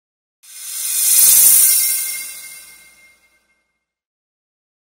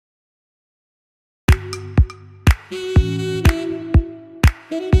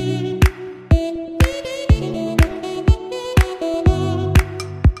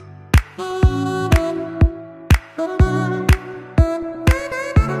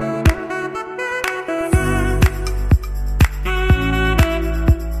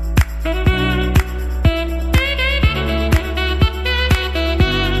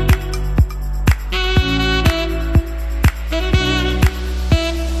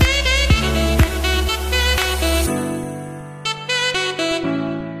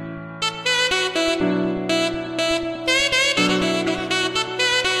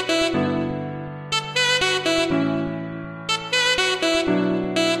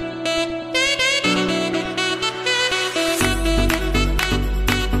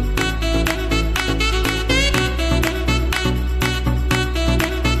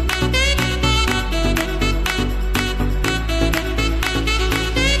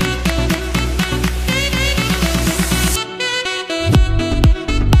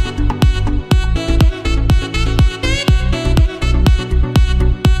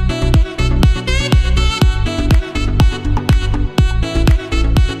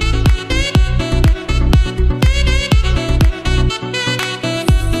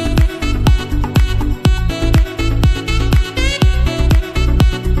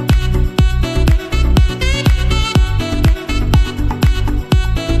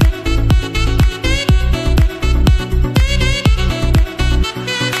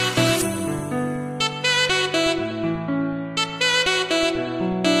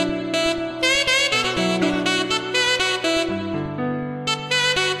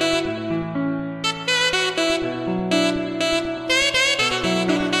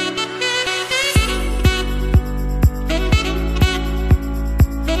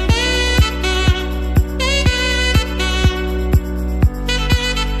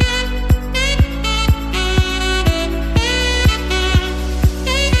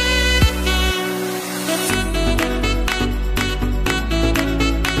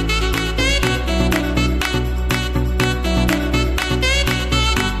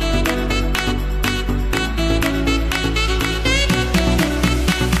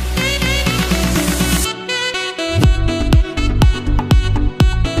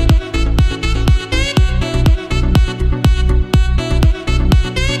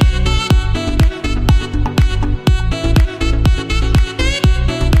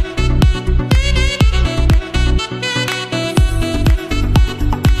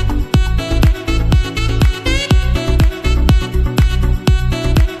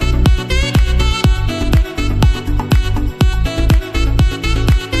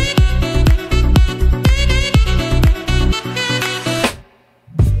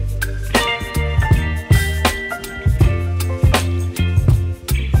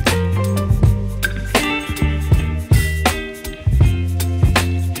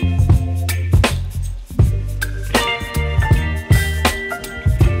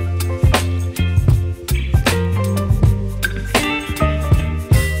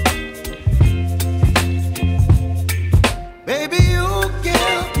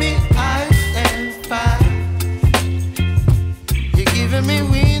me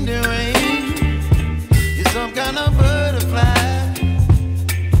wind and rain. You're some kind of butterfly.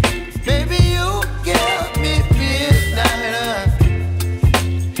 Baby, you give me midnight.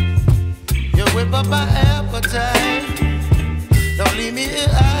 You whip up my appetite. Don't leave me here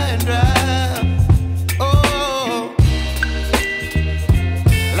high and dry. Oh,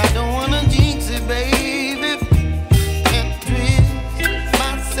 well, I don't wanna jinx it, baby. Can't twist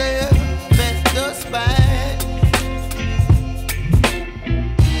myself at the spine.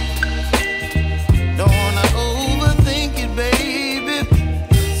 Don't wanna overthink it, baby.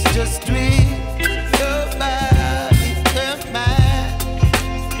 It's just twist your body and mine.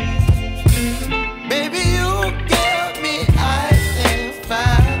 Baby, you give me ice and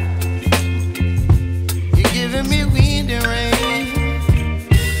fire. You're giving me wind and rain.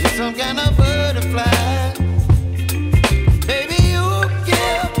 You're some kind of butterfly. Baby, you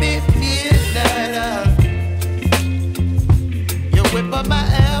give me midnight. You whip up my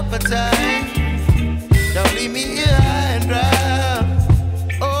appetite. Don't leave me here high and dry.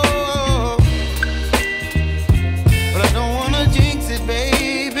 Oh, but I don't wanna jinx it,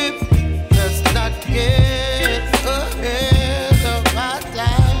 baby. Let's not get ahead of my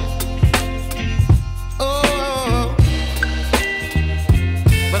time. Oh,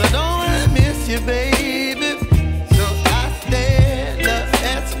 but I don't wanna miss you, baby. So I stand up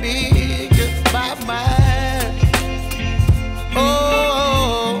and speak my mind. Oh.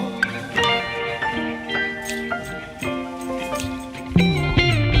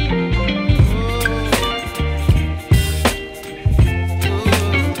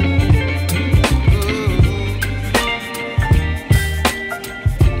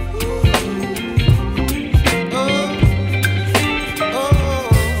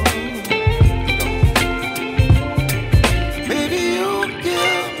 Baby, you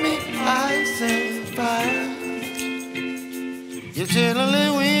give me ice and fire. You're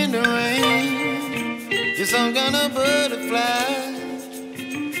chilling wind and rain. You're some kind of butterfly.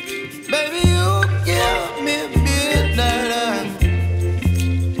 Baby, you give me midnight.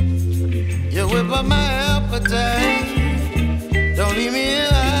 You whip up my appetite. Don't leave me here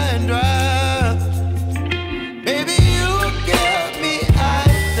high and dry. Baby, you give me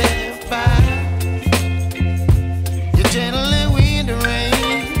ice and fire. You're channeling wind and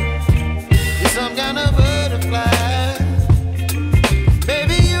rain. You're some kind of butterfly.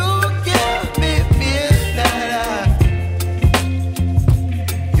 Baby, you give me midnight.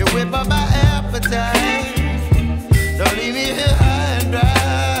 You whip up my appetite. Don't leave me here high and dry.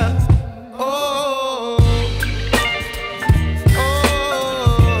 Oh, oh,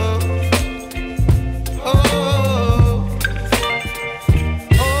 oh,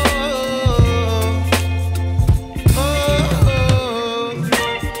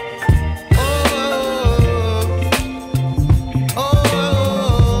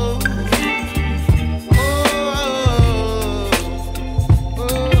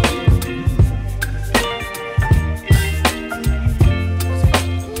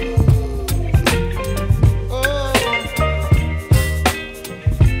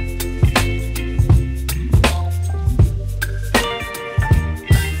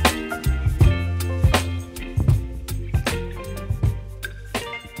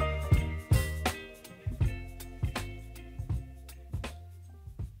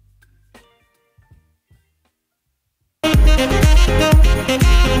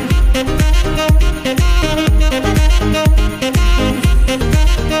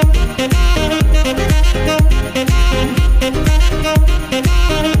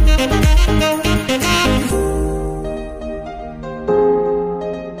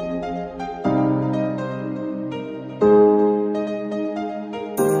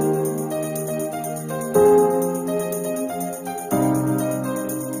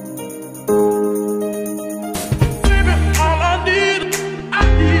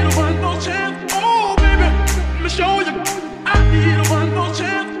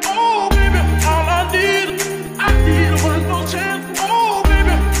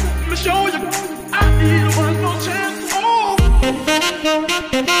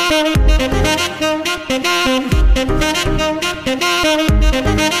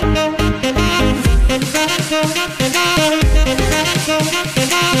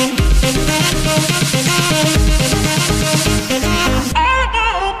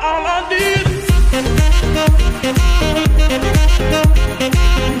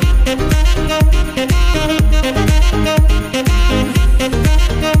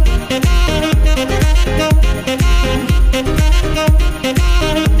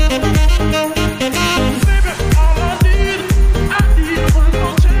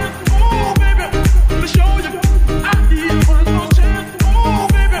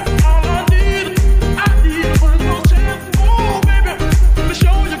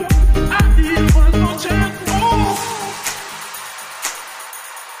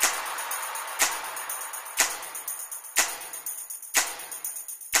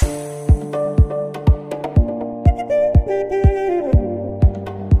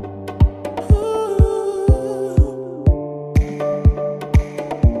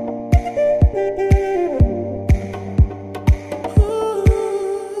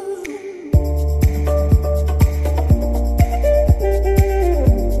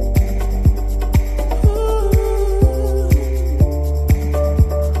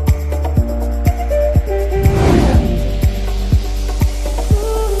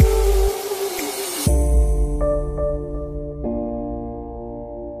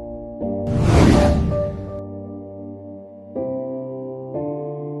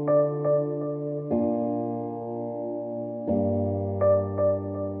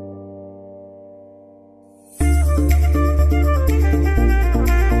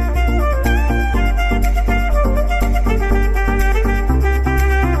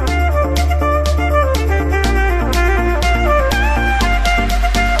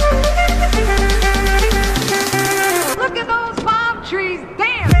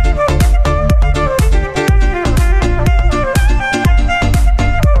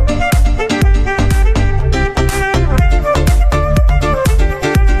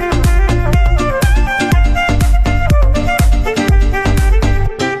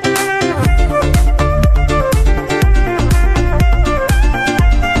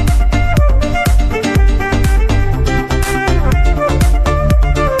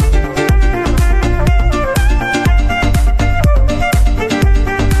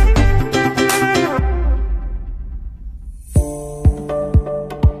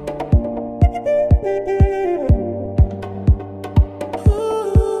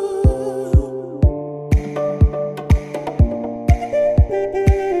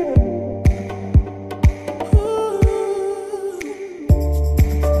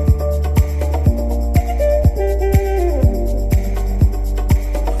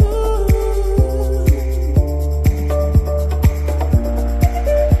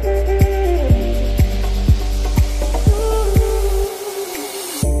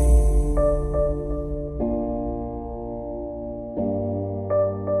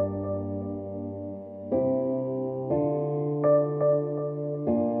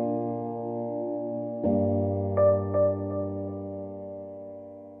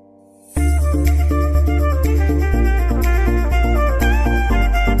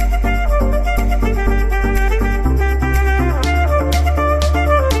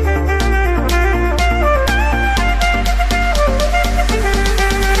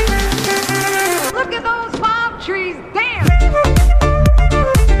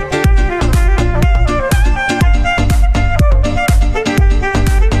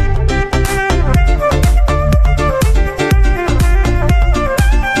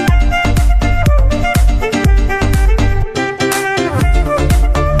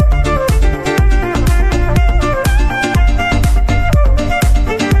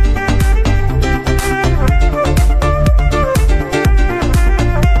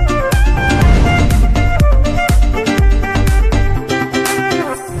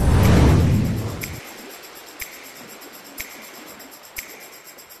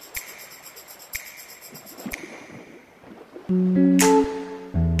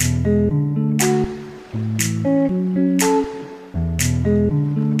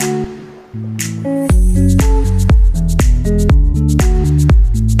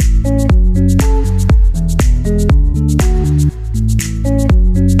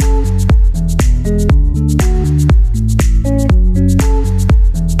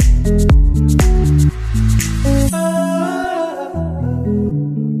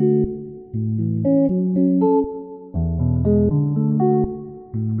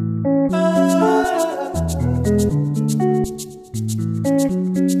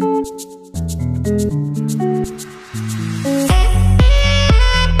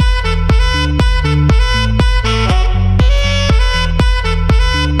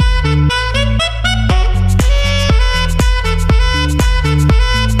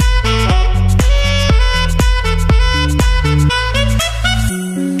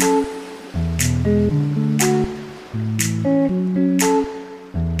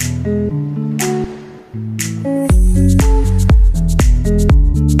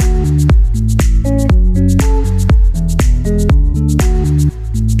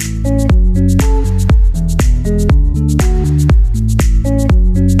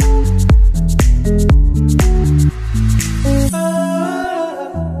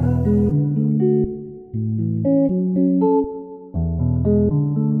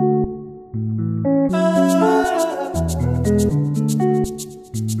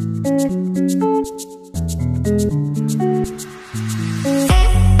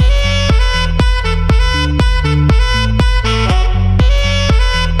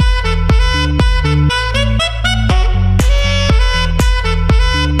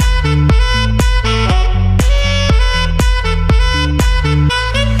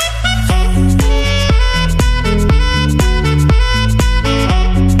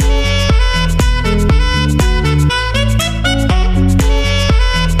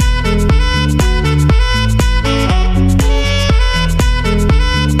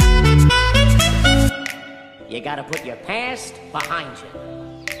 gotta put your past behind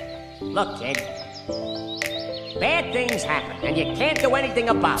you. Look, kid. Bad things happen, and you can't do anything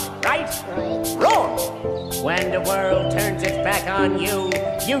about it, right? Wrong! When the world turns its back on you,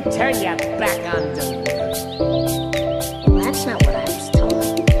 you turn your back on the world.